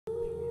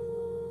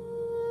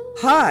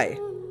Hi!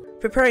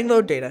 Preparing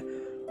load data.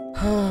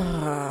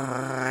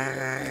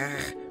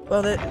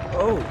 Well, that.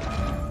 Oh.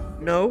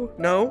 No,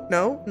 no,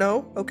 no,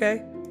 no.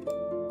 Okay.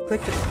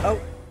 Click the.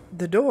 Oh,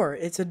 the door.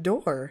 It's a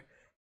door.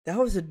 That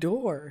was a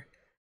door.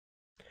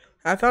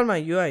 I found my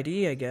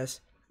UID, I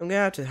guess. I'm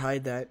gonna have to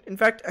hide that. In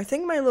fact, I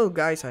think my little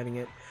guy's hiding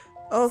it.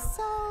 Oh.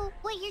 So,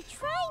 what you're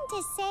trying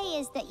to say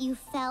is that you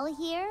fell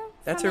here?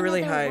 That's from a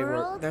really another high.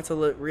 world? That's a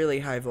really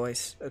high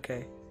voice.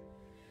 Okay.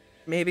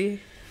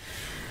 Maybe.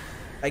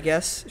 I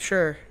guess.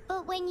 Sure.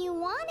 But when you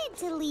wanted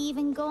to leave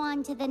and go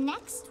on to the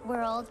next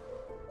world,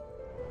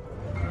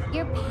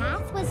 your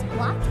path was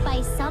blocked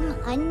by some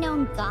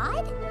unknown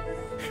god?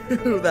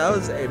 That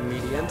was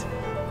immediate.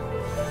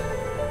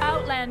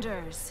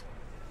 Outlanders,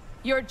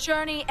 your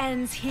journey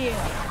ends here.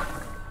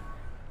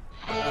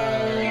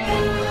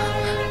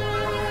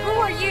 Who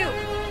are you?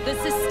 The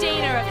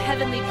sustainer of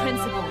heavenly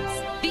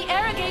principles. The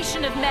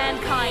arrogation of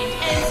mankind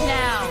ends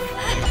now.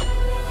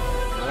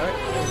 Alright,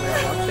 am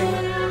I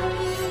watching?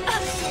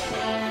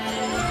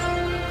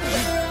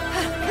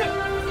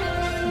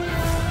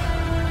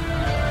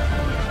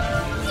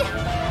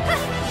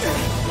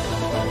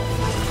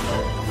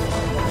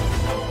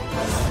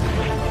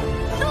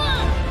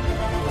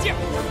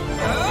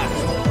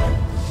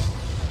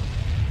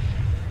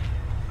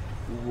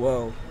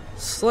 Whoa.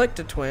 Select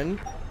a twin.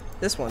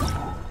 This one.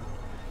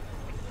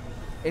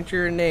 Enter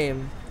your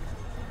name.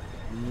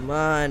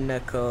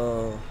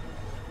 Monaco.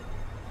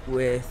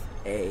 With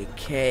a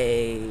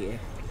K.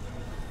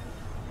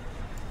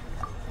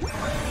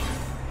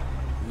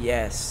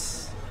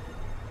 Yes.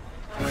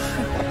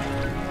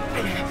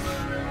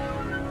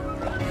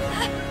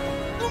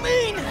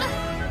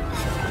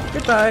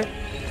 Goodbye.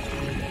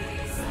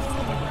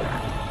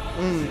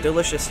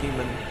 Delicious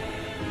human.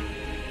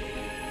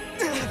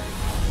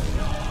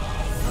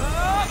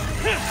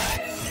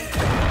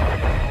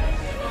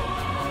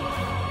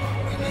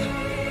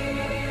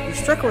 You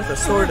struck her with a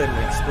sword and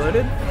it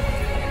exploded.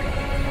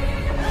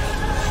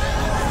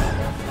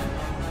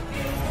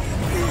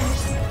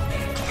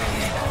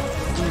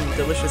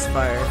 Delicious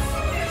fire.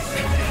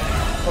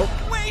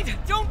 Oh. Wait!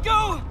 Don't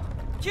go!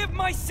 Give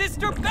my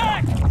sister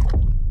back!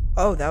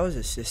 Oh, that was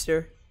his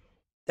sister.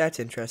 That's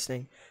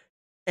interesting.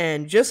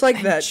 And just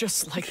like that.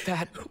 Just like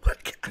that,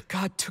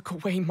 God took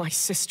away my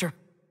sister.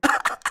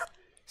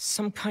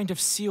 Some kind of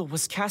seal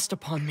was cast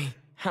upon me,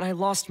 and I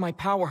lost my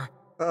power.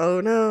 Oh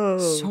no.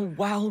 So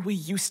while we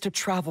used to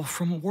travel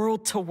from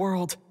world to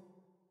world,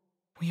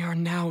 we are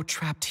now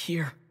trapped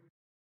here.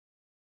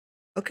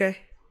 Okay.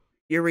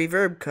 Your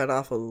reverb cut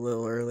off a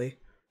little early.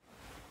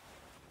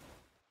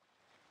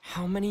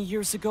 How many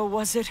years ago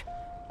was it?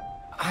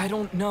 I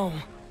don't know.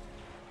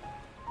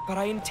 But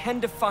I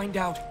intend to find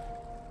out.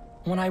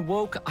 When I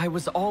woke, I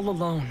was all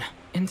alone,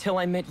 until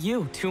I met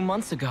you 2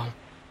 months ago.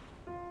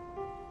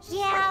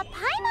 Yeah,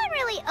 Paimon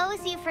really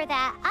owes you for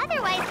that.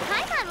 Otherwise,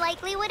 Paimon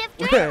likely would have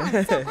drowned.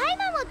 So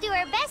Paimon will do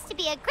her best to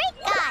be a great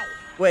guide.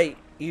 Wait,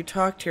 you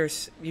talk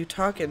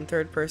in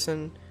third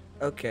person?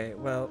 Okay,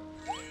 well.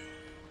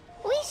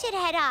 We should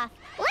head off.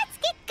 Let's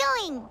get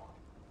going.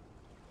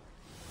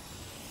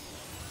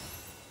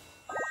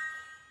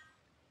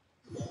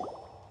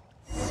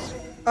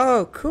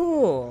 Oh,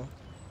 cool.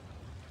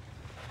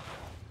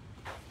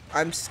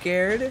 I'm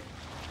scared.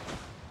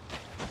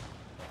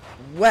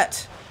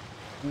 Wet.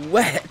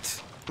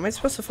 Wet. Am I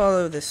supposed to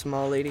follow this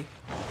small lady?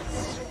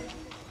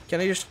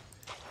 Can I just...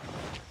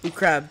 Ooh,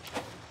 crab.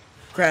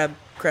 Crab.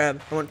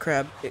 Crab. I want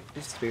crab. It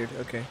disappeared.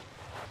 Okay.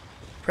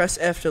 Press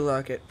F to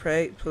lock it.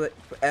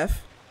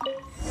 F.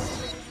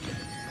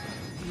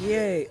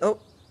 Yay. Oh.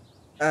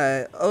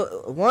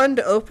 1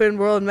 to open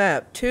world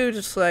map. 2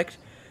 to select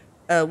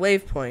a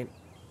waypoint.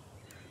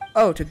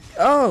 Oh,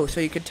 so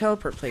you can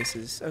teleport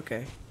places.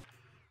 Okay.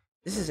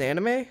 This is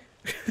anime?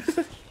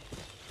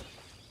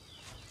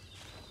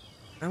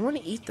 I want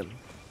to eat them.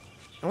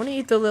 I want to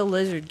eat the little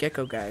lizard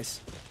gecko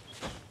guys.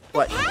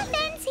 What? The path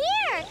ends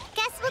here.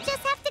 Guess we'll just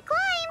have to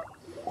climb.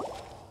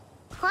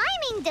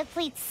 Climbing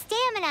depletes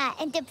stamina,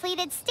 and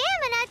depleted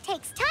stamina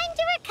takes time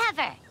to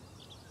recover.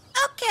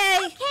 Okay.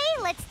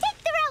 Okay, let's take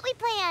the route we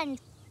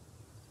planned.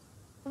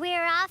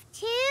 We're off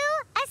to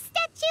a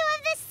statue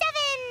of the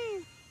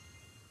seven.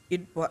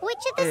 What?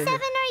 Which of the seven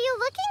are you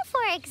looking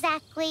for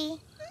exactly?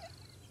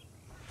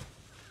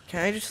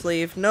 Can I just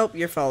leave? Nope,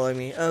 you're following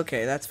me.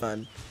 Okay, that's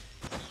fun.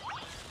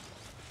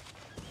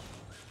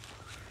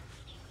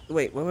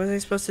 Wait, what was I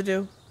supposed to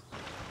do?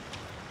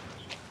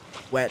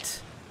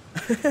 Wet.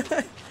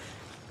 I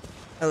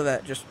love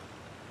that. Just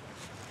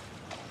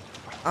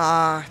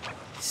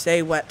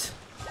say wet.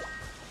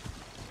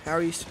 How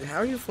are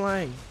you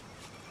flying?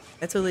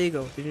 That's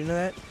illegal. Did you know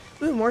that?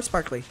 Ooh, more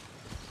sparkly.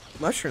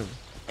 Mushroom.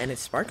 And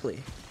it's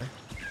sparkly.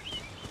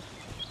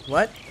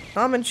 What?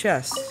 Common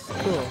chest.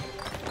 Cool.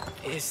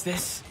 Is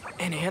this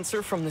an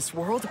answer from this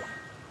world?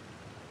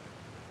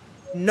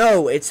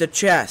 No, it's a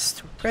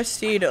chest. Press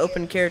C to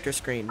open character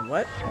screen.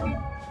 What?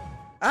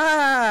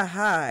 Ah,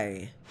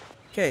 hi.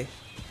 Okay.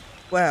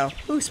 Wow.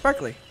 Ooh,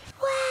 sparkly.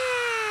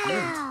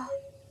 Wow.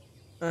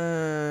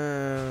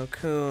 Oh,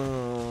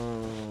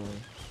 cool.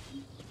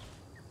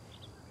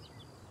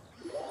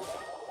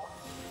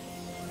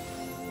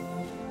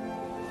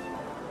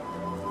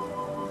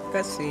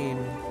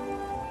 Cutscene.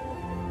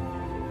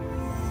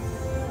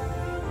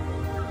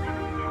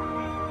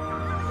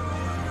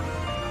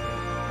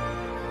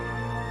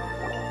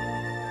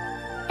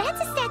 That's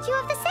a statue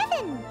of the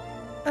Seven.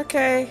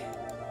 Okay.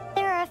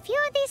 There are a few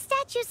of these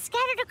statues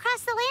scattered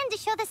across the land to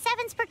show the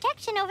Seven's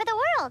protection over the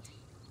world.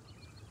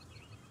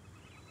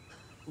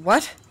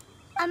 What?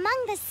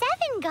 Among the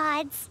 7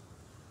 gods,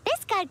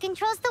 this god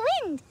controls the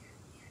wind.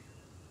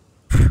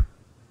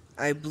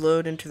 I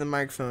blowed into the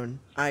microphone.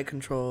 I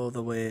control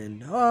the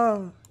wind.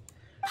 Oh.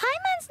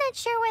 Paimon's not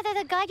sure whether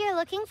the god you're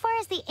looking for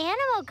is the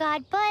animal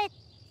god, but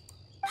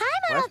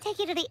Paimon will What? take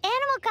you to the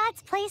animal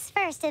god's place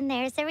first, and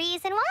there's the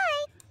reason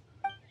why.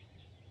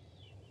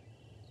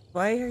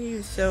 Why are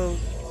you so...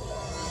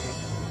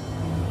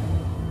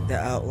 The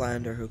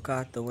outlander who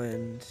caught the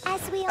wind.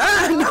 As we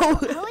all know, no!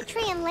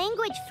 poetry and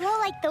language flow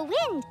like the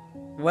wind.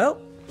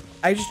 Well,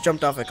 I just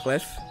jumped off a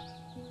cliff.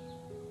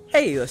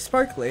 Hey,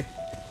 sparkly.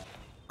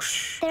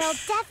 There'll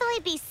definitely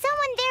be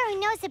someone there who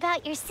knows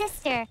about your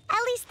sister.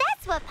 At least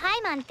that's what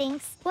Paimon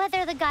thinks.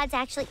 Whether the gods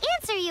actually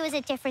answer you is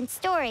a different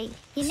story.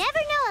 You never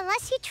know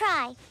unless you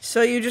try.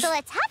 So you just... So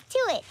let's hop to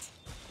it.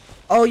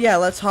 Oh yeah,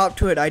 let's hop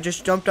to it. I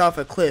just jumped off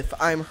a cliff.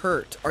 I'm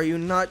hurt. Are you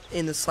not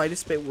in the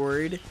slightest bit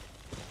worried?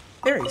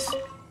 There he is.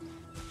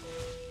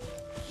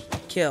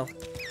 Kill.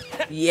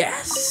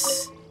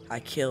 Yes! I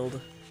killed.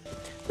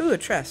 Ooh, a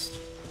chest.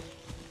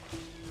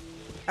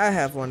 I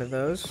have one of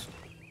those.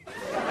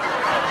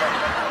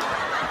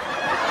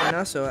 And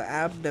also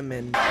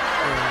abdomen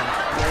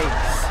and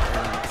legs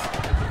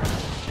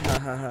and... Ha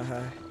ha ha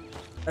ha.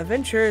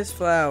 Adventurous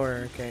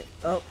flower. Okay.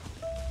 Oh.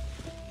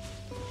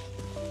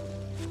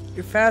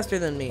 You're faster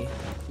than me.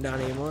 Not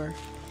anymore.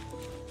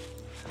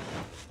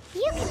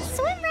 You can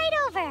swim right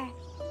over.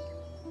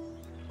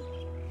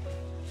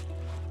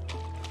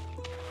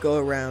 Go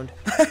around.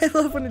 I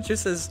love when it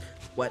just says,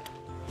 what?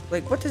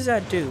 Like, what does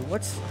that do?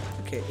 What's...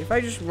 Okay, if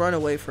I just run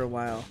away for a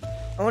while,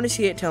 I want to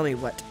see it tell me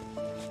what.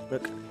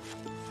 Look.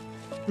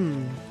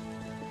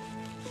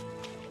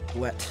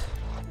 Wet.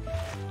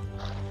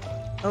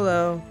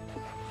 Hello.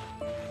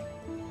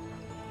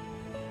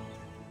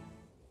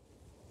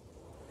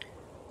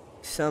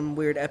 Some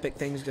weird epic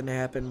thing's gonna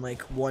happen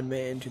like 1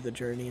 minute into the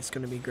journey. It's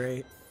gonna be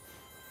great.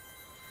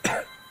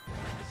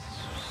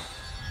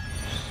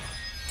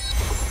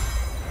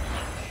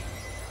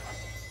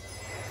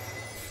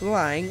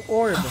 Flying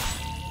orb.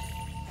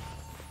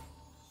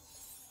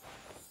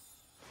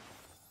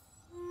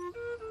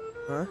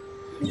 Huh?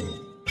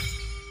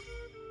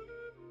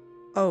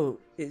 Oh,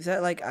 is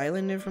that like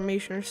island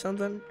information or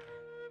something?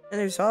 And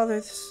there's all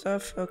this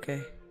stuff.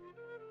 Okay.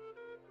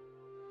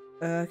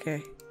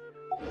 Okay.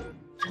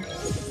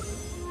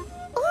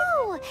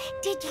 Ooh,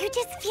 did you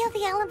just feel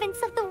the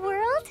elements of the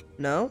world?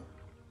 No?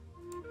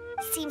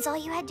 Seems all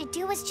you had to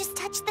do was just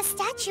touch the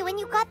statue and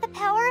you got the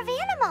power of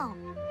animal.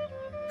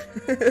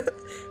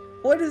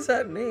 What is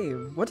that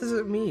name? What does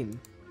it mean?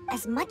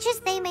 As much as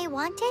they may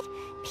want it,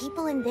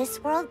 people in this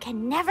world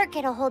can never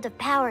get a hold of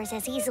powers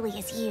as easily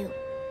as you.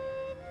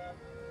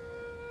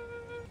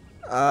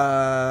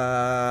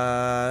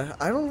 I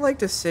don't like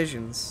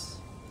decisions.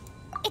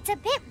 It's a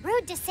bit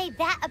rude to say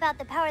that about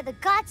the power the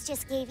gods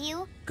just gave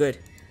you. Good.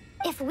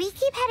 If we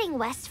keep heading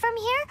west from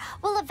here,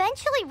 we'll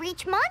eventually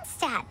reach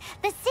Mondstadt,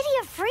 the city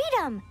of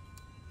freedom.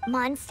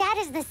 Mondstadt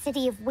is the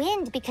city of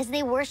wind because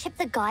they worship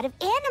the god of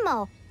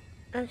Animo.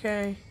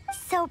 Okay.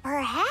 So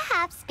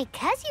perhaps,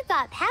 because you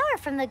got power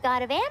from the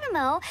god of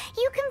Animo,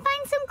 you can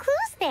find some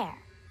clues there.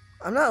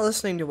 I'm not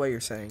listening to what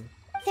you're saying.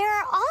 There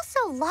are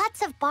also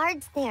lots of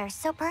bards there,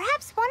 so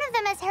perhaps one of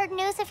them has heard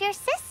news of your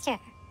sister.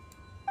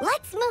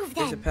 Let's move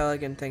then. There's a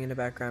pelican thing in the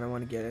background. I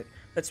want to get it.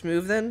 Let's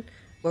move then.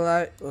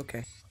 Well,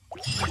 okay.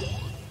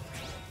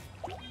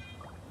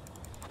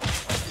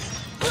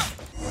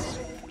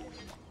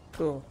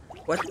 Cool.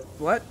 What?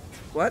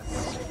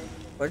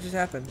 What just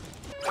happened?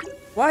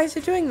 Why is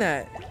it doing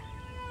that?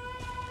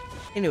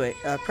 Anyway,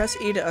 press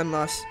E to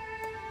unlock.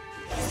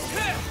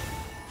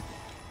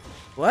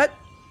 What?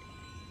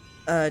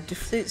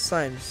 Defeat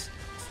slimes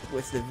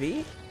with the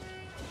V?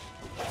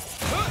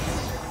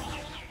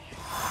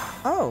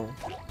 Oh.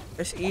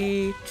 Press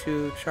E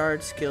to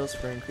charge skills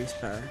for increased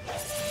power.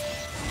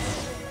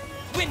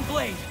 Wind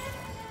blade.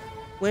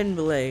 Wind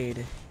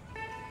blade.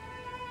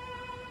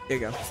 There you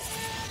go.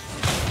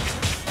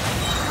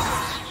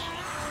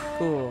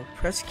 Cool.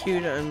 Press Q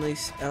to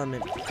unleash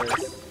element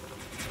first.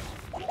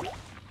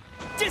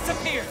 These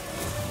Disappear.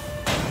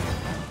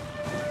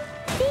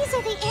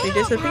 are the She animal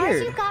powers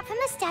disappeared. you got from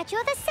the Statue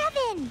of the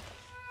Seven.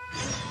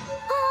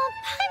 Oh,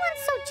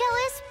 Paimon's so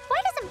jealous.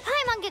 Why doesn't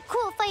Paimon get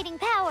cool fighting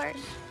powers?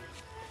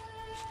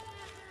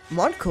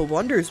 Monocle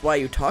wonders why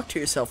you talk to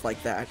yourself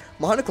like that.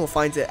 Monocle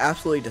finds it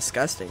absolutely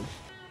disgusting.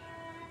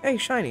 Hey,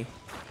 shiny.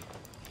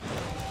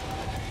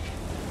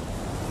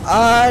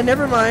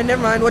 Never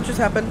mind. What just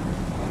happened?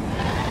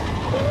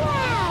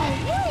 Wow,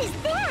 what is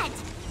that?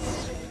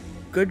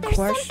 Good There's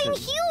question.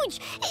 something huge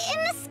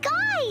in the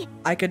sky.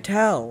 I could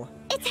tell.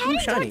 It's Ooh, heading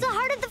shiny. towards the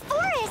heart of the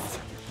forest.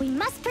 We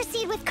must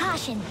proceed with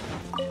caution.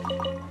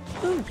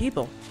 Ooh,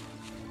 people.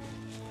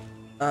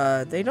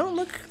 They don't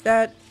look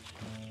that...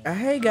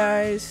 hey,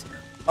 guys.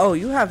 Oh,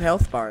 you have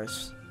health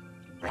bars.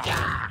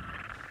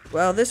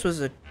 Well, this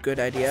was a good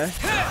idea.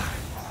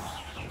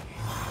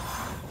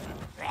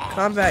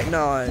 Combat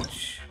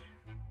knowledge.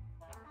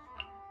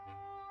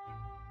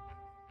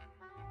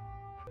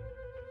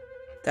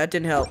 That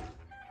didn't help.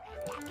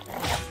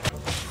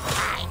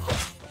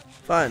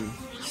 Fun.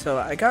 So,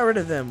 I got rid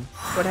of them.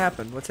 What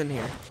happened? What's in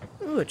here?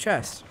 Ooh, a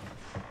chest.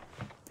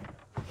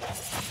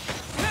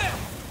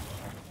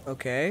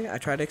 Okay, I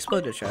tried to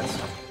explode the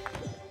chest.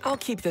 I'll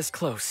keep this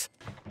close.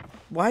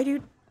 Why do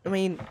you... I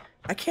mean,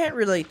 I can't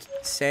really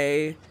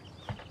say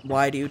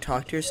why do you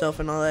talk to yourself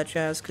and all that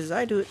jazz, because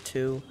I do it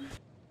too.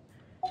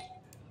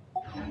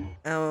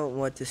 I don't know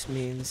what this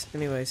means.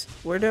 Anyways,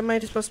 where am I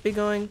supposed to be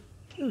going?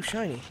 Ooh,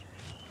 shiny.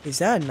 Is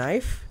that a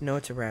knife? No,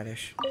 it's a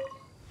radish.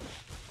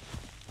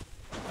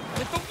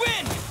 With the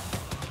wind!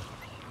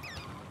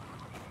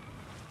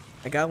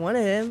 I got one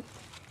of them.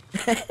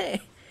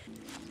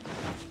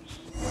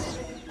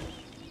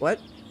 What?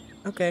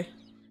 Okay.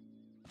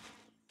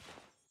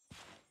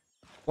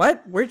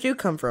 What? Where'd you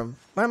come from?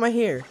 Why am I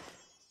here?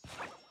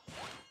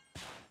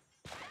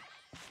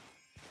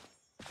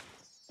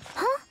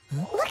 Huh?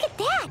 Look at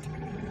that!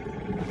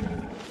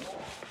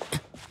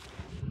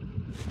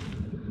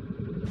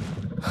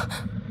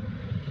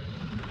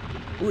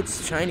 Ooh,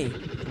 it's shiny.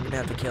 I'm gonna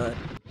have to kill it.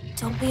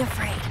 Don't be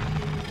afraid.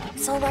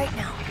 It's all right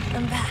now.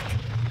 I'm back.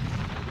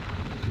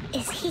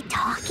 Is he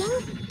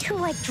talking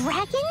to a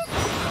dragon?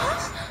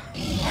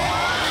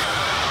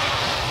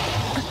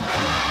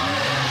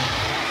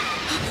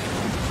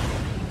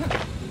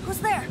 Who's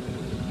there?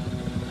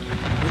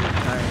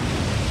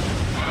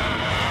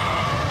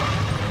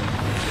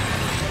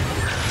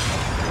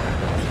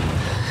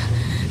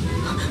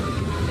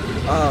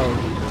 Oh.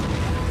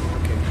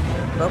 Okay.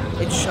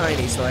 Well, it's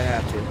shiny, so I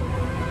have to.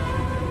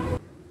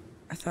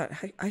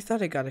 I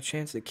thought I got a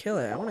chance to kill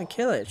it. I want to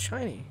kill it. It's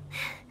shiny.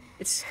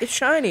 It's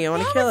shiny. I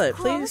want to kill it,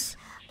 please.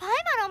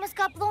 Paimon almost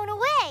got blown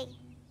away.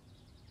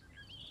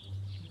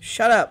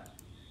 Shut up.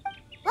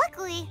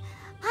 Luckily,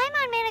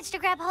 Paimon managed to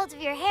grab hold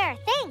of your hair.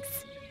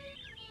 Thanks.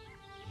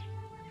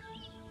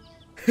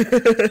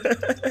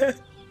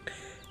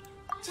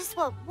 Just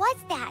what was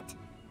that?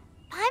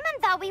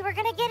 Paimon thought we were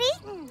gonna get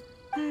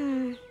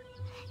eaten.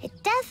 It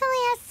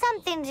definitely has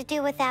something to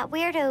do with that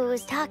weirdo who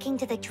was talking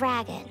to the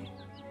dragon.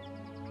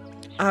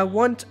 I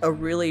want a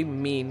really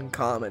mean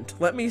comment.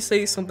 Let me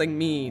say something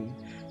mean.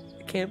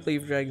 I can't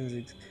believe dragons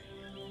exist.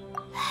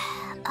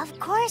 Of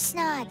course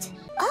not.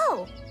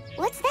 Oh,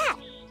 what's that?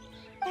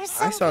 There's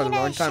I some saw it a kind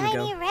long of time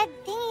shiny ago. red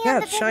thingy Yeah, on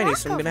the it's big shiny, rock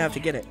so I'm gonna over have to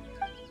there. get it.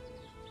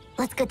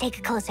 Let's go take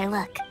a closer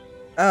look.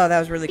 Oh, that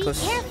was really Be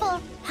close.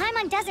 careful.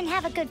 Paimon doesn't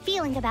have a good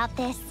feeling about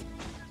this.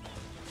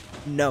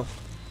 No.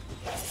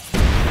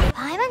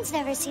 Paimon's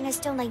never seen a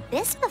stone like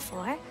this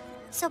before,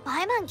 so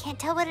Paimon can't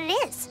tell what it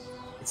is.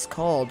 It's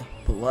called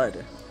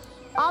blood.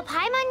 All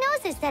Paimon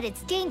knows is that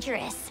it's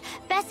dangerous.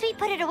 Best we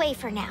put it away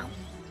for now.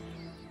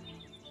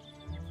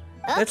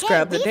 Let's Okay,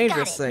 grab the we've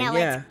dangerous got it. thing, Now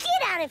yeah. let's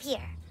get out of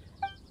here.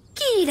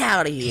 Get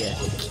out of here.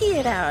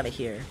 Get out of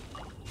here.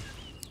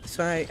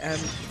 So I am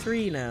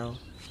 3 now.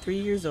 3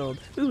 years old.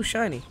 Ooh,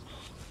 shiny.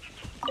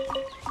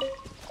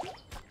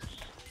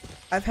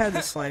 I've had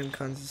the slime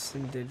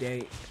consistent to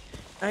date.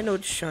 I know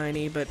it's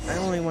shiny, but I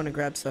only want to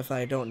grab stuff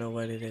I don't know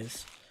what it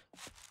is.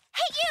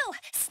 Hey, you!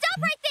 Stop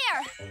right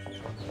there!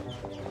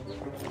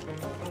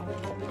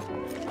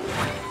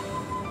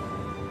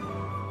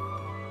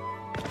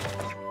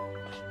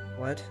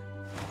 What?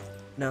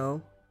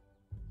 No.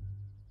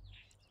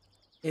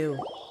 Ew.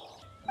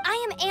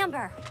 I am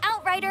Amber,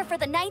 outrider for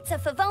the Knights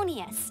of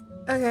Favonius.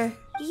 Okay.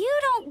 You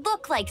don't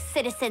look like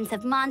citizens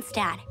of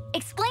Mondstadt.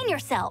 Explain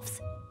yourselves.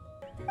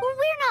 Well,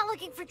 we're not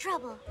looking for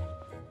trouble.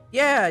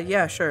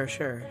 Yeah, sure.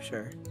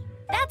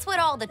 That's what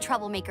all the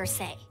troublemakers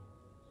say.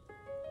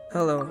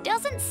 Hello.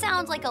 Doesn't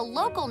sound like a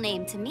local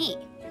name to me.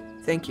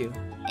 Thank you.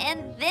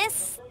 And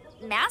this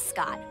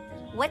mascot,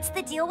 what's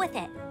the deal with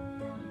it?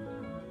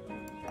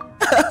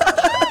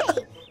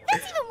 Hey!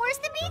 That's even worse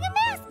than being a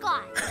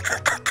mascot!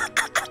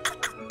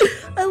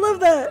 I love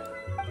that.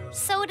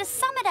 So to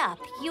sum it up,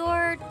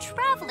 you're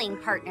traveling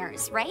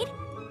partners, right?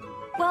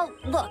 Well,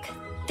 look,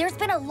 there's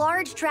been a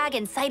large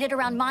dragon sighted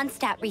around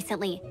Mondstadt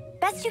recently.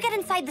 Best you get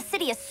inside the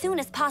city as soon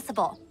as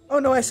possible. Oh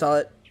no, I saw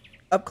it.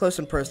 Up close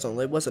and personal.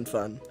 It wasn't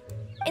fun.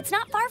 It's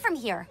not far from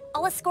here.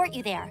 I'll escort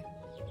you there.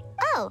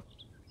 Oh,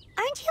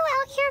 aren't you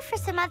out here for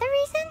some other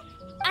reason?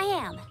 I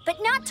am,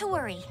 but not to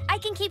worry. I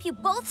can keep you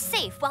both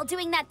safe while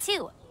doing that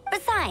too.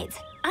 Besides,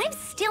 I'm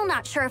still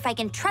not sure if I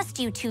can trust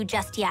you two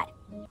just yet.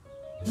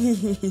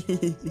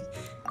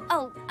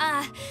 Oh,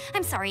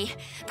 I'm sorry.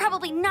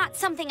 Probably not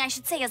something I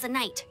should say as a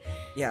knight.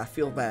 Yeah, I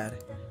feel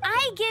bad.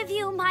 I give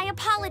you my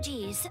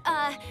apologies,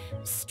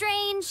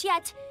 strange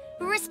yet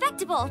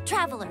respectable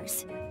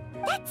travelers.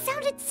 That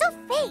sounded so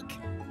fake.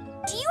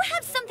 Do you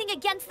have something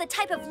against the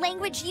type of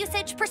language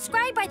usage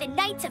prescribed by the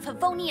Knights of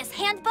Favonius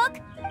Handbook?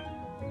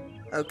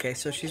 Okay,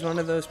 so she's one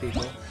of those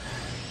people.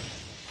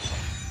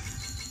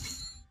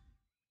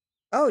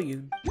 Oh,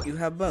 you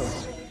have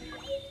both.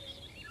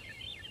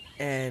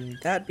 And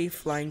that'd be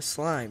flying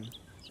slime.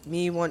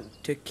 Me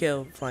want to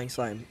kill flying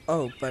slime.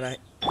 Oh, but I...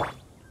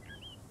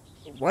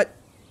 What?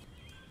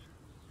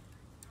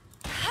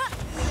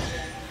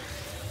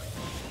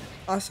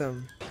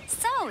 Awesome.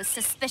 So,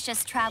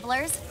 suspicious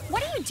travelers,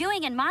 what are you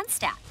doing in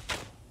Mondstadt?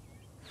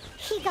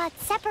 He got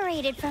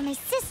separated from his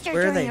sister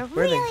Where are during they? a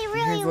Where are they? really, I'm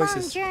hearing really long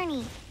voices.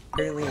 journey.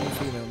 Apparently I'm a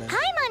female now.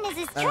 Paimon is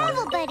his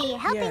travel buddy,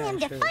 helping yeah, him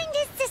to sure. find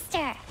his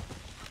sister.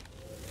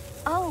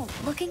 Oh,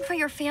 looking for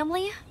your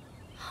family?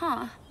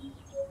 Huh.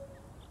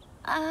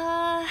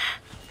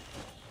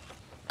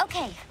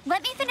 Okay,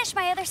 let me finish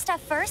my other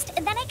stuff first,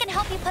 and then I can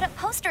help you put up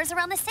posters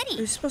around the city.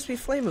 It's supposed to be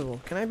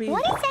flammable. Can I be...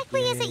 What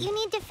exactly is it Yay. you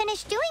need to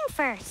finish doing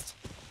first?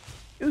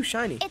 Ooh,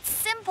 shiny. It's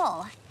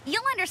simple.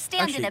 You'll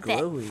understand Actually, it a bit.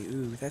 glowy.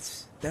 Ooh,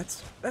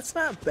 that's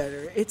not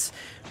better. It's...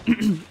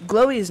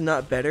 glowy is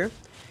not better.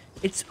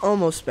 It's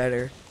almost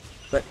better.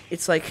 But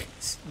it's like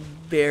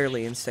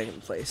barely in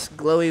second place.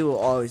 Glowy will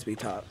always be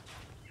top.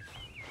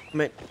 I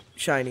meant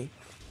shiny.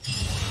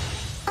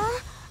 A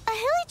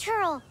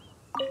hilichurl.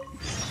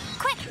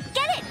 Quick,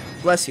 get it!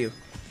 Bless you.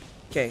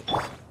 Okay.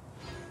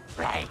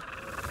 Right.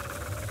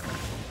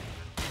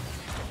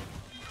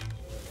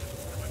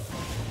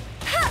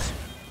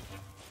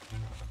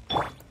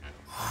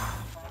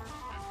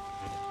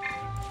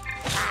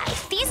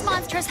 These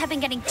monsters have been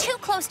getting too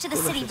close to the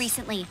city Delicious.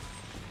 recently.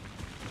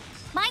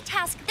 My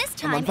task this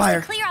I'm on time is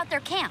fire. to clear out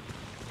their camp.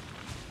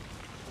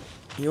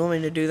 You want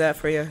me to do that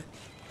for you?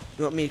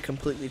 You want me to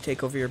completely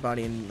take over your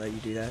body and let you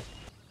do that?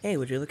 Hey,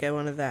 would you look at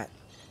one of that?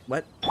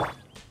 What?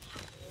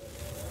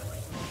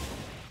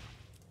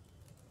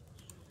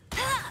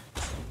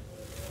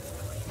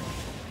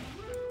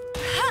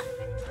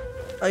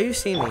 Oh, you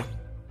see me.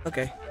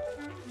 Okay.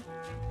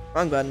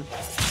 Wrong button.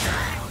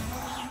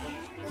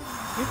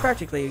 You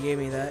practically gave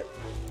me that.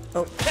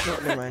 Oh, no,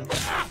 never mind.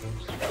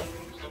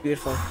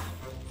 Beautiful.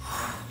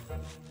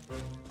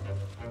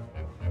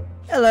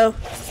 Hello.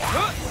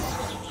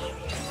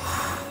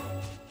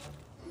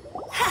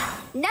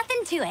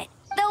 Nothing to it.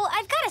 Though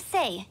I've got to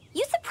say,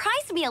 you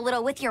surprised me a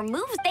little with your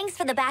moves. Thanks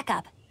for the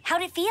backup.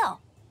 How'd it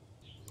feel?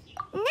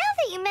 Now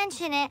that you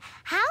mention it,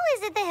 how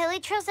is it the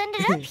hilichurls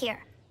ended up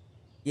here?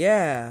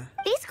 Yeah.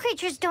 These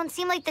creatures don't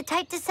seem like the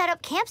type to set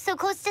up camp so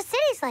close to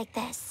cities like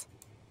this.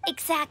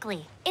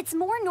 Exactly. It's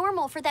more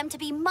normal for them to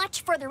be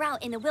much further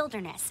out in the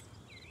wilderness.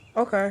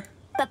 Okay.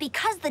 But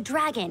because the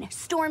dragon,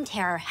 Storm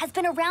Terror, has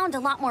been around a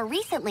lot more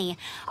recently,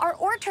 our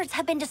orchards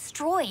have been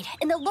destroyed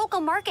and the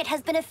local market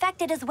has been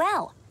affected as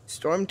well.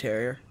 Storm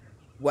Terrier.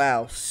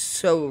 Wow,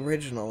 so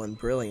original and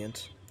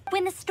brilliant.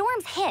 When the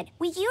storms hit,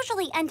 we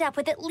usually end up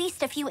with at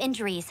least a few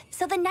injuries,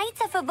 so the Knights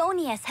of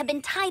Favonius have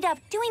been tied up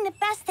doing the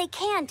best they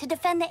can to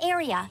defend the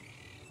area.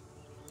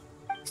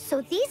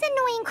 So these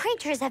annoying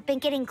creatures have been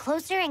getting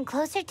closer and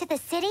closer to the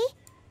city?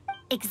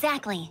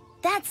 Exactly.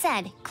 That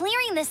said,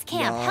 clearing this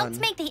camp helps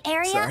make the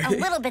area Sorry. a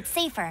little bit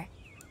safer.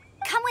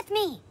 Come with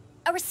me.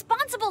 A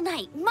responsible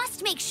knight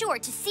must make sure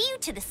to see you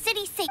to the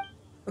city safe.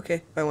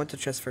 Okay, I want the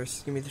chest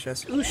first. Give me the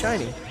chest. Ooh,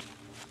 shiny.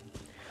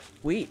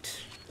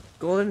 Wheat.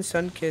 Golden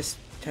sun-kissed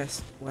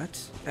test.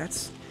 What?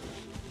 That's...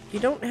 You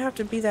don't have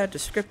to be that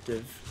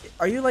descriptive.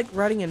 Are you, like,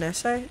 writing an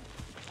essay?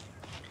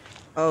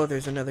 Oh,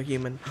 there's another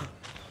human.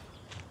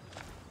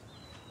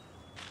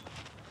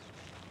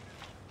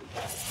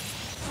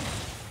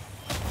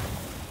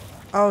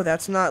 Oh,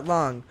 that's not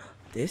long.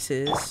 This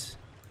is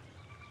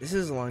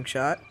a long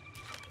shot.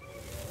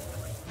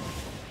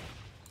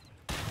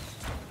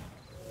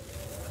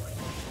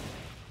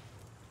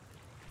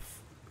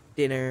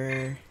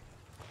 Dinner.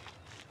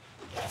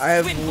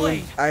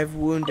 I've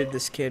wounded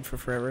this kid for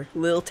forever.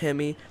 Little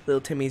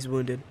Timmy's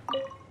wounded.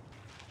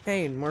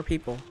 Hey, more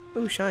people.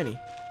 Ooh, shiny.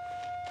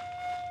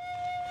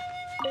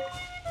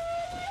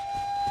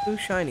 Ooh,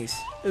 shinies.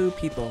 Ooh,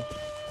 people.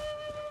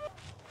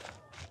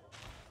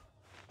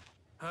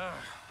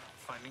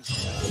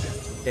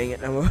 Dang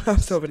it, I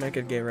was hoping I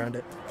could get around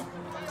it.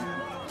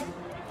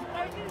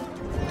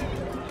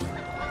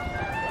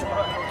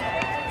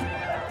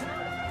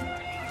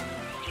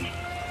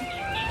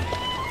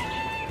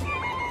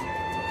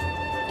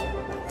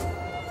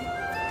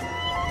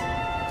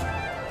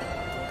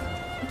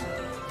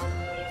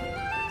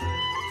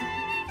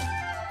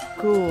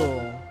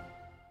 Cool.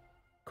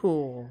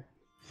 Cool.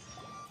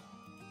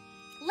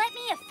 Let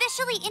me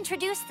officially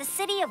introduce the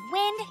city of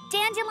wind,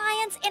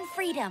 dandelions, and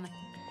freedom.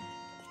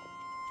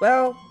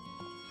 Well,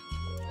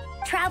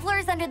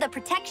 Travelers under the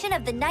protection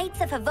of the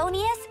Knights of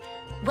Favonius,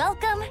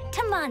 welcome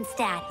to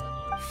Mondstadt.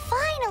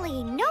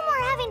 Finally, no more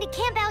having to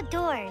camp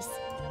outdoors.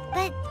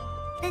 But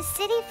the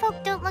city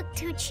folk don't look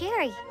too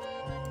cheery.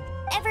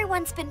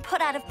 Everyone's been put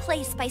out of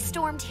place by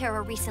Storm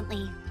Terror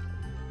recently.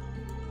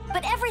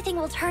 But everything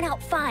will turn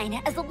out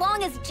fine as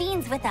long as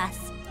Jean's with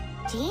us.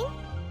 Jean?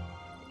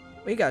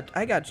 I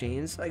got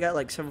jeans. I got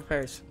like several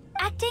pairs.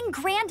 Acting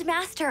Grand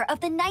Master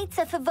of the Knights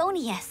of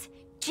Favonius,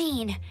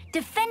 Jean,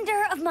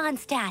 Defender of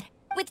Mondstadt.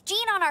 With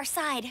Jean on our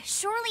side,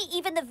 surely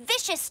even the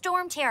vicious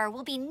Storm Terror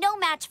will be no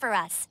match for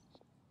us.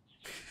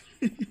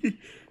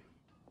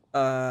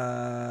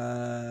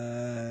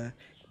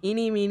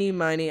 Eeny, meeny,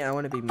 miny, I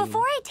want to be mean.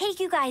 Before I take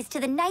you guys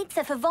to the Knights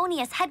of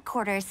Favonius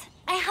headquarters,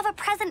 I have a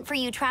present for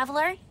you,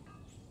 Traveler.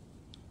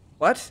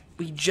 What?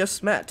 We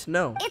just met.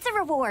 No. It's a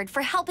reward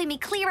for helping me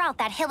clear out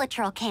that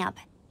Hilitril camp.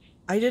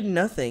 I did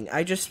nothing.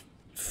 I just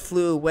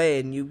flew away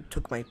and you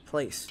took my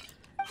place.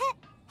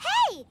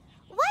 Hey!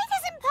 Why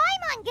doesn't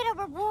Paimon get a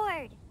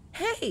reward?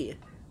 Hey!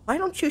 Why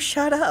don't you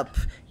shut up?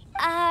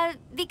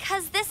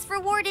 Because this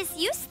reward is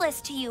useless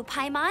to you,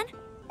 Paimon.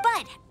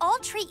 But I'll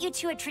treat you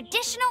to a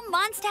traditional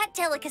Mondstadt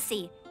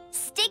delicacy,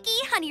 sticky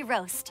honey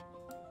roast.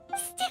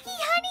 Sticky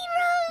honey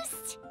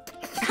roast!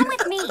 Come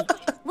with me.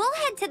 We'll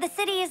head to the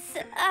city's,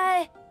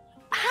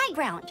 high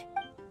ground.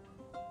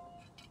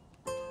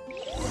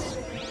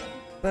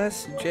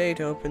 Press J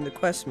to open the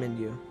quest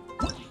menu.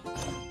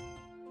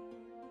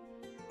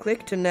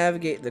 Click to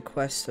navigate the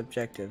quest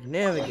objective.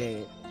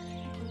 Navigate.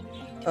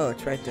 Oh,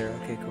 it's right there.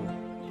 Okay, cool.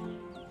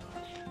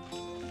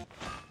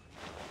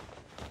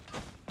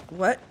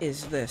 What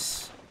is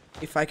this?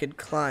 If I could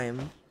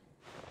climb.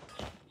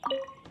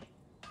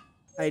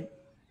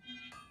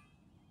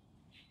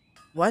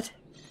 What?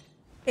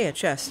 Hey, a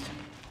chest.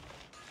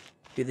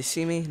 Do they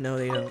see me? No,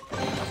 they don't.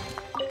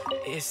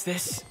 Is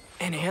this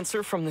an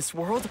answer from this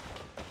world?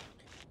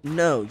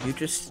 No, you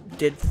just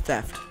did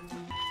theft.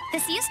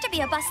 This used to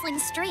be a bustling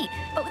street,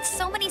 but with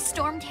so many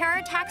storm terror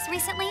attacks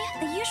recently,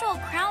 the usual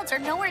crowds are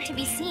nowhere to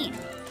be seen.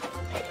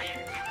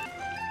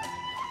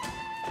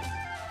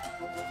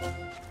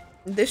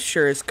 This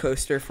sure is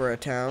kosher for a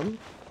town.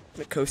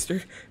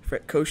 Kosher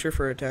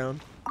for a town.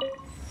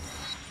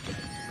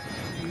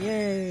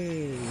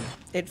 Yay!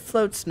 It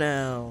floats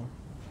now.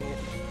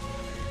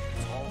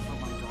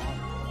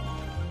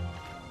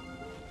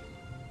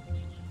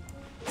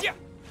 Yeah.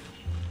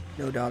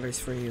 No dollars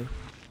for you.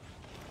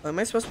 Oh, am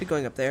I supposed to be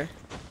going up there?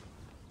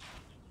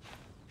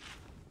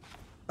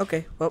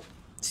 Okay, well,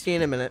 see you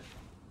in a minute.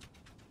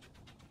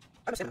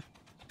 I'm Sam.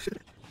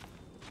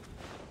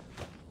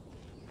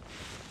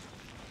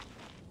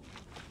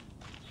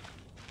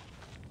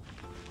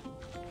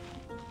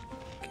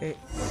 Okay,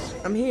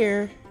 I'm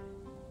here.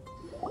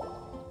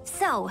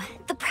 So,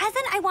 the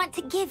present I want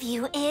to give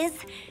you is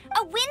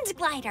a wind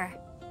glider.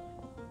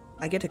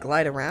 I get to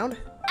glide around?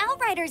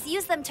 Outriders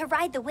use them to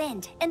ride the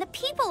wind, and the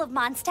people of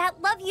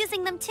Mondstadt love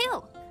using them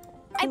too.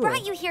 I Cool.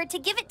 brought you here to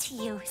give it to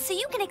you, so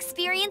you can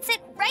experience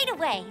it right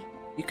away.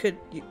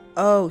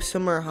 Oh,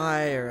 somewhere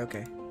higher,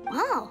 okay.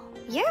 Oh,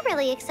 you're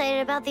really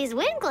excited about these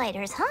wind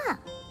gliders, huh?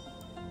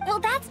 Well,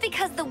 that's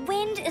because the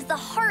wind is the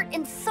heart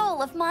and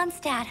soul of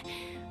Mondstadt.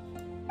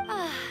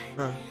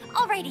 Huh.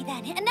 Alrighty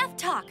then, enough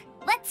talk.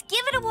 Let's give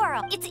it a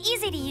whirl. It's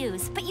easy to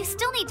use, but you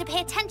still need to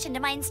pay attention to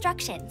my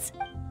instructions.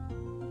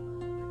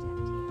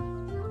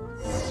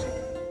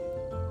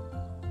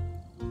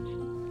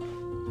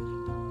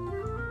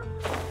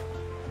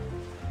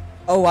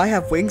 Oh, I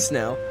have wings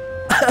now.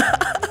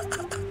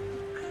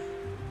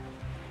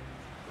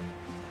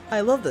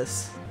 I love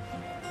this.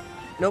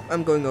 Nope,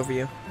 I'm going over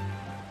you.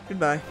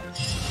 Goodbye.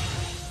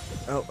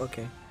 Oh,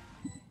 okay.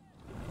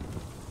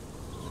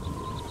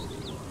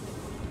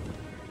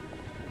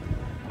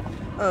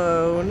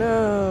 Oh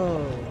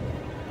no.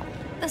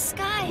 The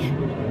sky.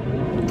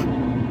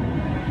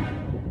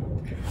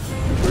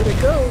 Where'd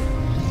it go?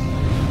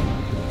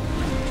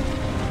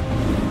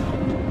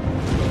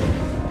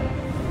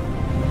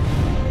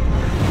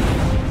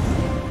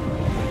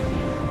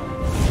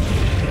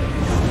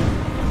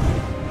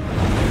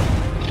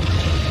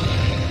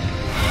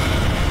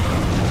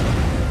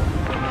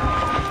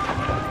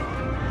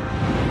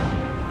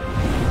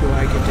 Do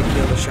I get to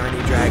kill the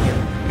shiny dragon?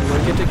 Do I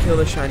get to kill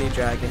the shiny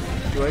dragon?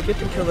 Do I get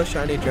to kill the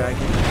shiny dragon?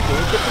 Do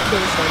I get to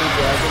kill the shiny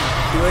dragon?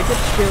 Do I get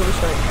to kill the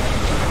shiny...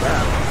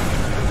 Wow.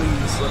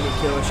 Please, let me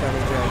kill the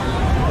shiny dragon.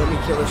 Let me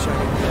kill the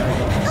shiny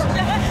dragon.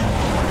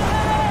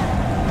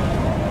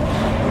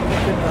 Okay,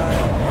 goodbye.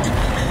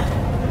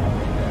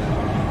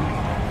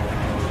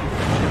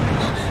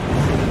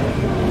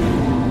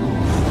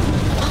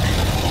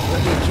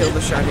 Let me kill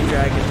the shiny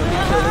dragon. Let me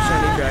kill the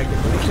shiny dragon.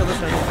 Let me kill the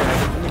shiny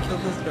dragon. Let me kill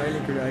the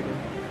shiny dragon.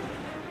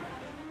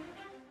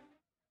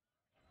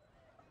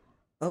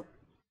 Oh,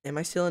 am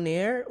I still in the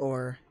air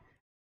or?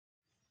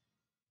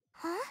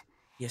 Huh?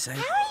 Yes, How are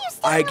you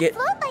still on the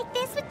float like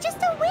this with just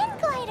a wind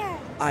glider?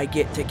 I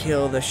get to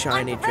kill the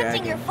shiny I'm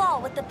preventing your dragon.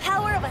 fall with the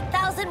power of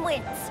 1,000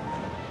 winds.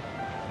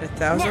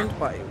 1,000? Now,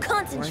 Why?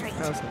 concentrate.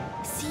 Why 1,000?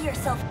 See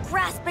yourself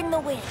grasping the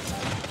wind.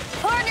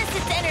 Harness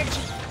its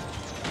energy.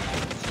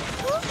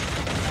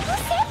 Who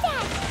said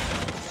that?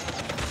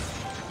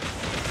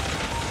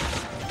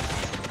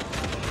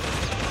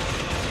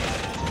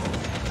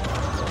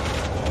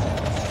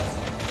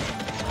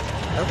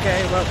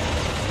 Okay, well,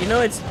 you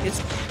know it's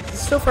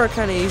so far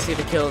kind of easy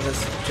to kill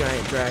this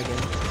giant dragon.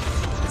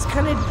 It's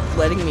kind of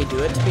letting me do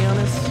it, to be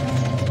honest.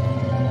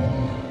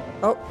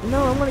 Oh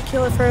no, I want to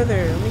kill it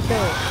further. Let me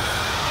kill it.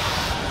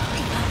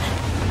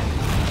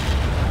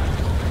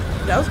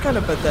 That was kind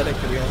of pathetic,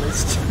 to be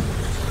honest.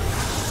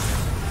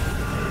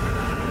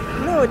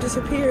 No, it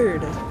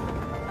disappeared. I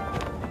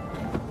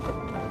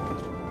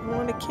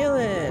want to kill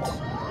it.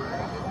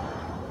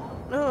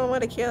 No, I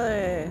want to kill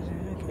it.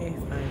 Okay. Okay,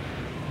 fine.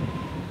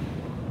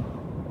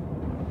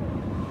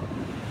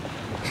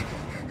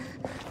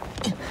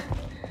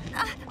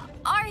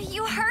 Are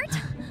you hurt?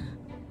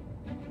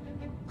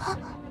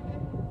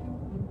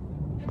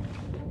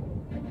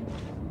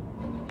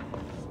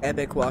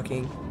 Epic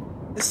walking.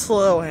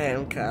 Slow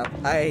handcuff.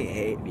 I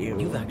hate you.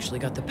 You've actually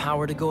got the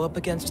power to go up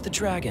against the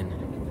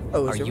dragon.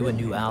 Oh, Are is it you a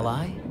really? new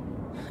ally?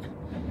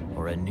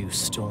 Or a new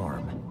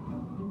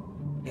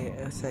storm?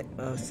 Yeah,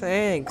 oh,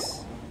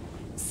 thanks.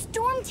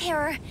 Storm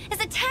Terror is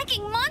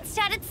attacking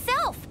Mondstadt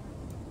itself!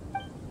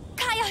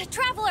 Kaya,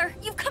 Traveler,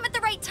 you've come at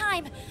the right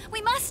time.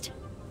 We must...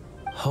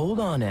 Hold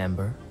on,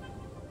 Amber.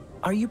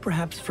 Are you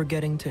perhaps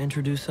forgetting to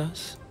introduce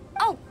us?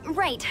 Oh,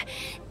 right.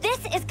 This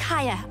is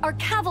Kaya, our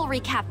cavalry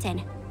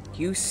captain.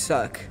 You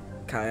suck,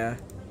 Kaya.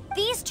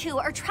 These two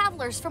are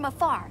travelers from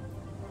afar.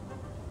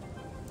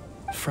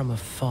 From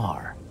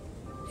afar.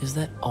 Is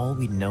that all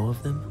we know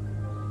of them?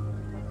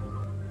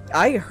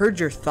 I heard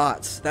your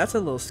thoughts. That's a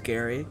little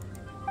scary.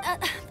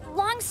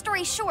 Long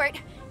story short,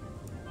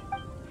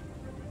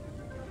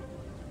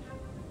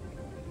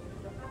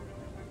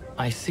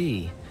 I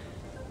see.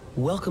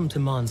 Welcome to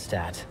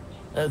Mondstadt.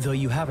 Though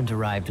you haven't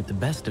arrived at the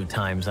best of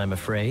times, I'm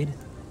afraid.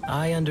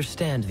 I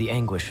understand the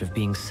anguish of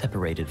being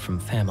separated from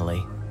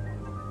family.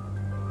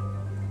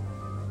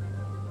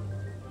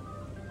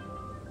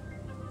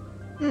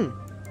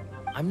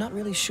 I'm not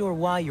really sure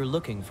why you're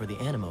looking for the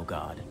Animo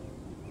God.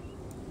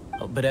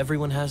 Oh, but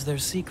everyone has their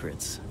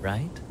secrets,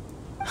 right?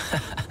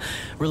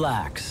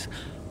 Relax.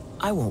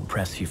 I won't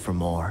press you for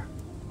more.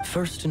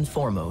 First and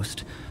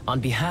foremost, on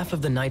behalf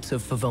of the Knights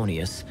of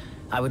Favonius,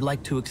 I would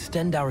like to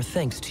extend our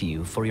thanks to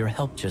you for your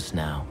help just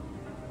now.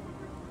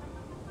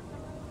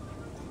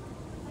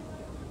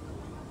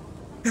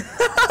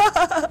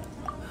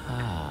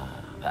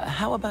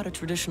 How about a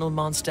traditional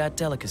Mondstadt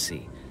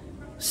delicacy?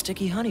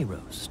 Sticky honey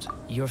roast.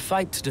 Your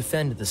fight to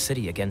defend the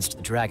city against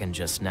the dragon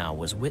just now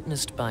was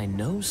witnessed by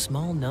no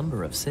small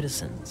number of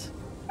citizens.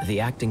 The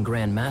acting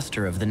Grand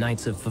Master of the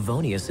Knights of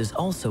Favonius is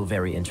also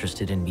very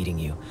interested in meeting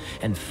you,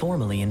 and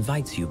formally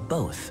invites you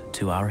both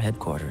to our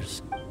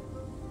headquarters.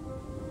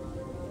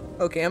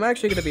 Okay, I'm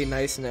actually gonna be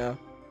nice now.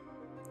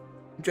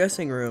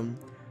 Dressing room.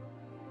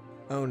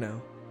 Oh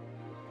no.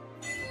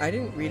 I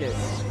didn't read it.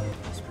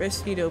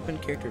 Press C to open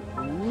character.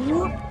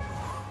 Whoop.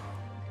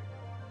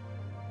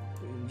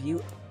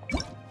 View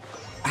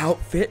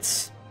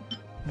outfits.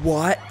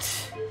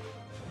 What?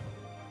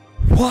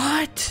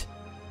 What?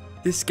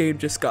 This game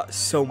just got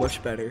so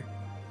much better.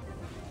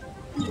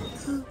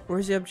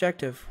 Where's the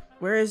objective?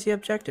 Where is the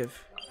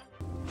objective?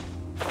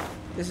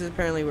 This is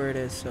apparently where it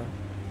is, so.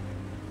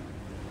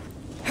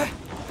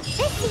 This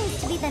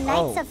seems to be the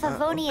Knights of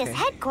Favonius okay.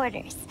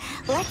 headquarters.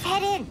 Let's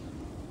head in.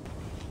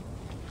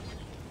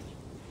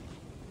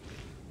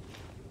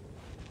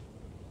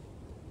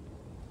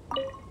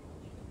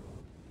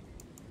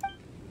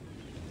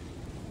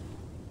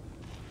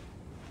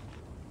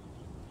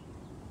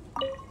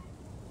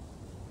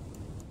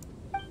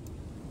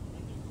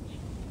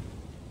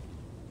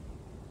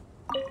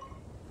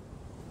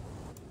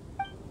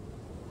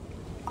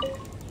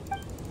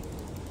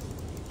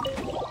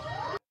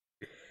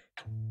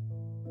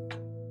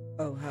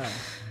 Oh, hi.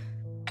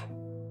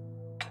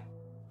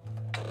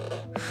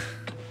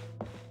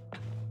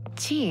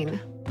 Jean,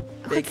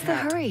 Big what's the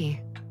hat.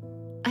 hurry?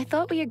 I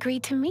thought we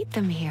agreed to meet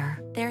them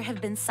here. There have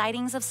been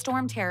sightings of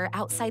storm terror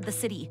outside the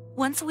city.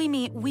 Once we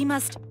meet, we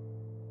must...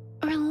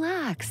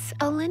 Relax.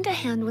 I'll lend a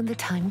hand when the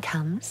time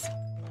comes.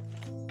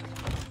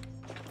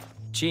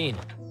 Jean,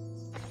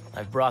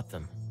 I've brought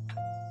them.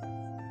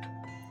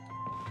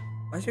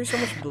 Why is there so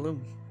much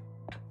bloom?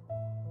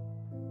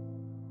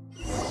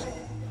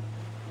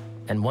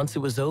 And once it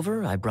was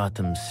over, I brought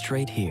them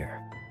straight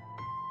here.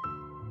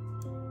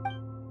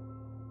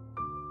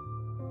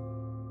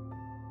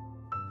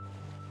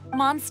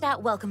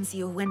 Mondstadt welcomes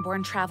you,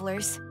 Windborn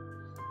travelers.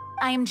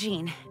 I am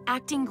Jean,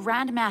 acting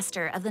Grand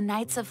Master of the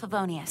Knights of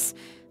Favonius.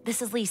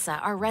 This is Lisa,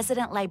 our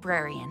resident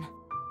librarian.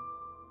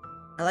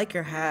 I like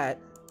your hat.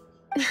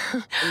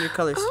 And your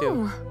colors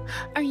too. Oh,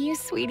 are you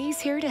sweeties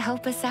here to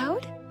help us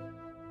out?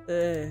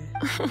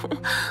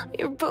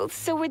 You're both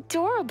so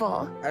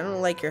adorable. I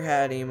don't like your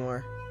hat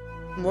anymore.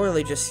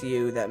 Morally just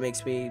you that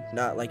makes me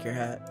not like your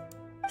hat.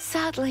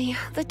 Sadly,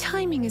 the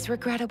timing is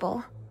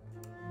regrettable.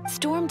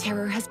 Storm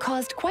terror has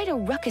caused quite a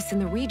ruckus in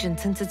the region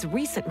since its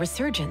recent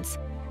resurgence.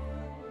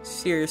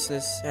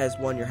 Seriousness has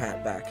won your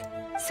hat back.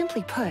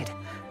 Simply put,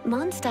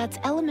 Mondstadt's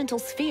elemental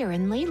sphere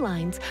and ley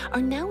lines are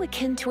now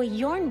akin to a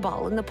yarn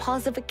ball in the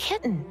paws of a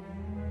kitten.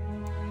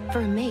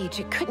 For a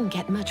mage, it couldn't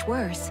get much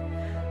worse.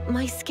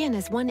 My skin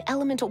is one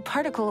elemental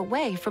particle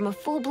away from a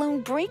full-blown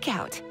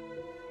breakout.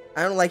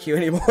 I don't like you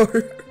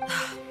anymore.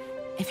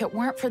 If it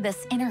weren't for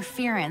this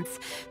interference,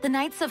 the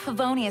Knights of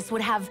Favonius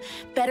would have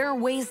better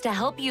ways to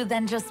help you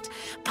than just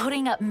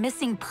putting up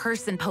missing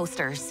person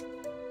posters.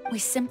 We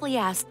simply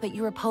ask that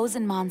you repose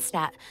in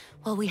Mondstadt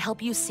while we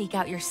help you seek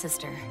out your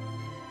sister.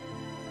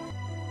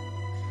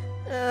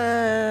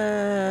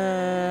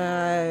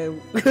 I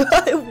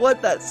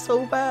want that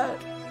so bad.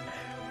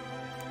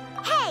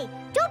 Hey,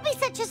 don't be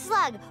such a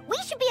slug. We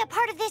should be a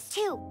part of this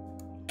too.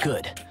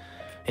 Good.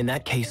 In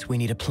that case, we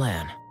need a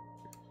plan.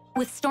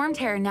 With Storm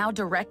Terror now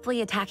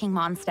directly attacking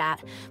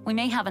Mondstadt, we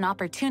may have an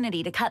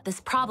opportunity to cut this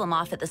problem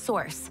off at the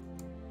source.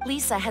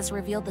 Lisa has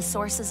revealed the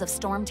sources of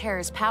Storm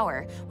Terror's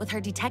power with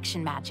her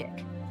detection magic.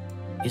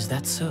 Is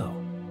that so?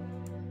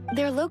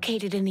 They're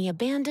located in the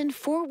abandoned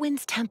Four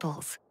Winds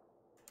temples.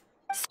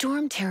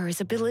 Storm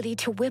Terror's ability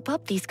to whip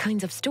up these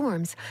kinds of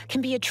storms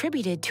can be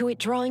attributed to it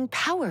drawing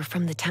power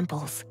from the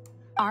temples.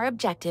 Our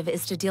objective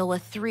is to deal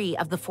with 3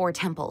 of the 4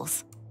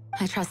 temples.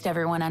 I trust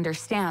everyone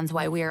understands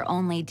why we are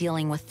only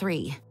dealing with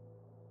 3.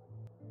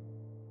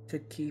 To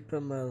keep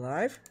him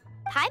alive?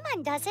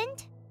 Paimon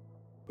doesn't.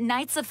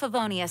 Knights of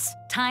Favonius,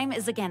 time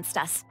is against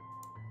us.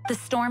 The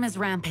storm is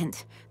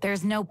rampant.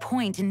 There's no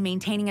point in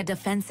maintaining a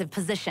defensive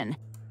position.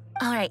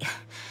 All right,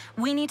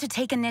 we need to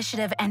take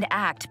initiative and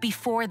act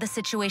before the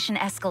situation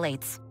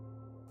escalates.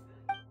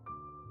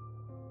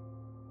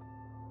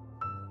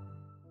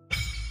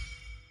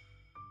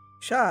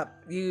 Shop.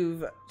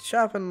 You've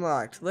shop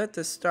unlocked. Let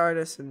the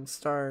Stardust and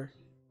Star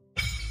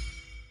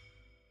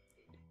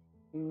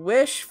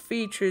Wish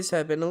features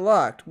have been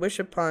unlocked. Wish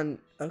upon...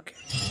 Okay.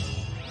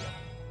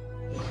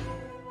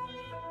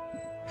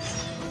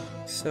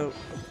 So...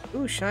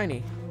 Ooh,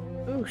 shiny.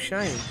 Ooh,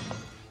 shiny.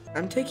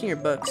 I'm taking your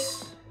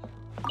books.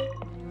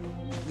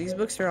 These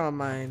books are all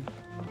mine.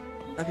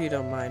 Hope you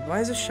don't mind. Why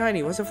is it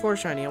shiny? What's the floor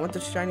shiny? I want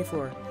the shiny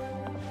floor.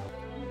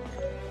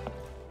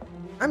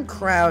 I'm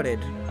crowded.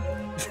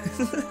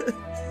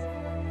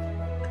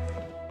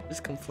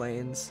 Just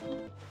complains.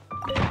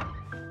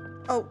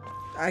 Oh,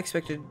 I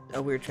expected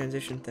a weird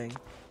transition thing.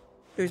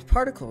 There's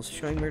particles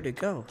showing where to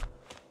go.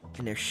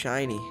 And they're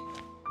shiny.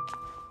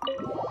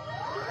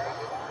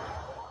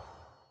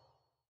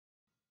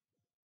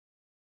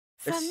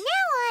 From now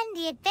on,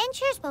 the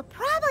adventures will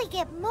probably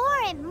get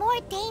more and more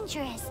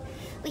dangerous.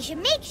 We should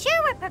make sure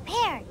we're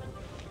prepared.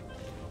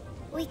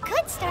 We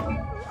could start...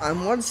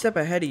 I'm one step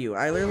ahead of you.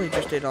 I literally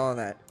just did all of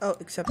that. Oh,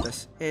 except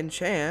this.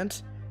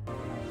 Enchant.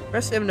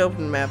 Press M to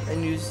open the map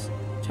and use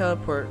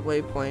teleport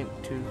waypoint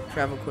to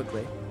travel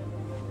quickly.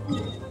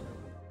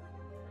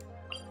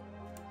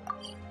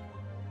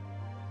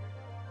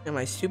 Am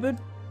I stupid?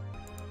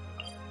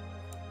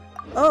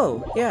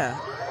 Oh, yeah.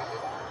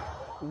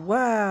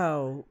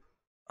 Wow.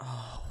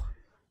 Oh.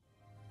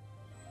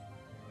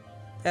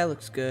 That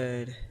looks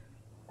good.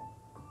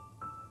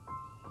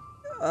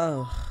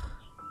 Oh.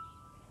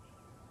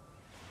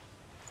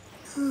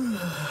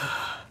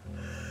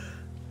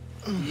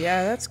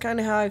 Yeah, that's kind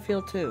of how I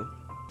feel too.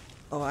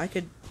 Oh, I'll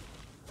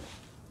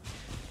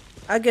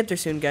get there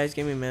soon, guys.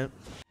 Give me a minute.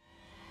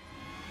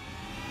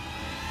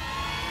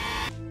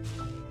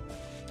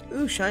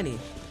 Ooh, shiny.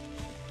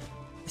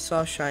 I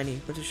saw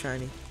shiny. What's a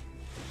shiny?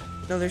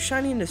 No, there's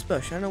shiny in this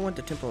bush. I don't want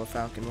the Temple of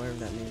Falcon, whatever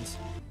that means.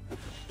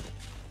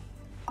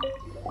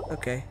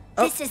 Okay.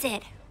 Oh. This is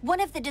it.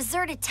 One of the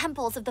deserted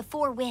temples of the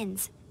Four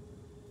Winds.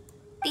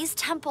 These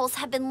temples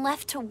have been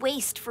left to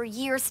waste for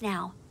years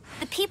now.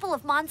 The people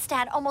of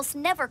Mondstadt almost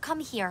never come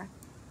here.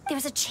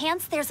 There's a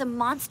chance there's a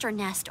monster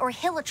nest or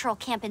hilichurl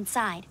camp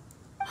inside.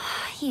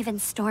 Even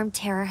Storm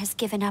Terror has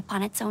given up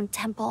on its own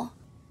temple.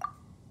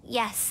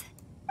 Yes,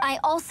 I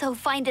also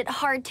find it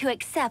hard to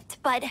accept,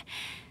 but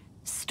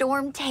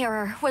Storm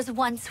Terror was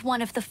once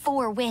one of the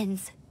Four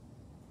Winds.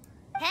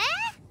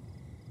 Huh?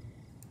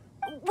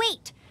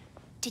 Wait,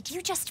 did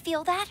you just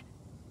feel that?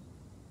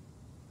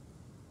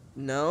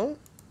 No?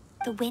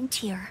 The wind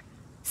here.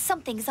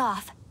 Something's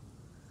off.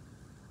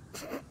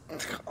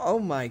 Oh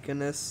my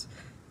goodness.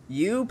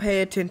 You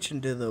pay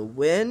attention to the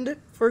wind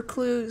for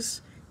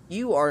clues?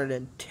 You are a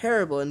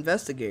terrible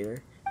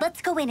investigator.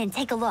 Let's go in and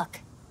take a look.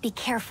 Be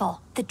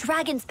careful. The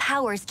dragon's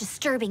power is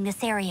disturbing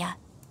this area.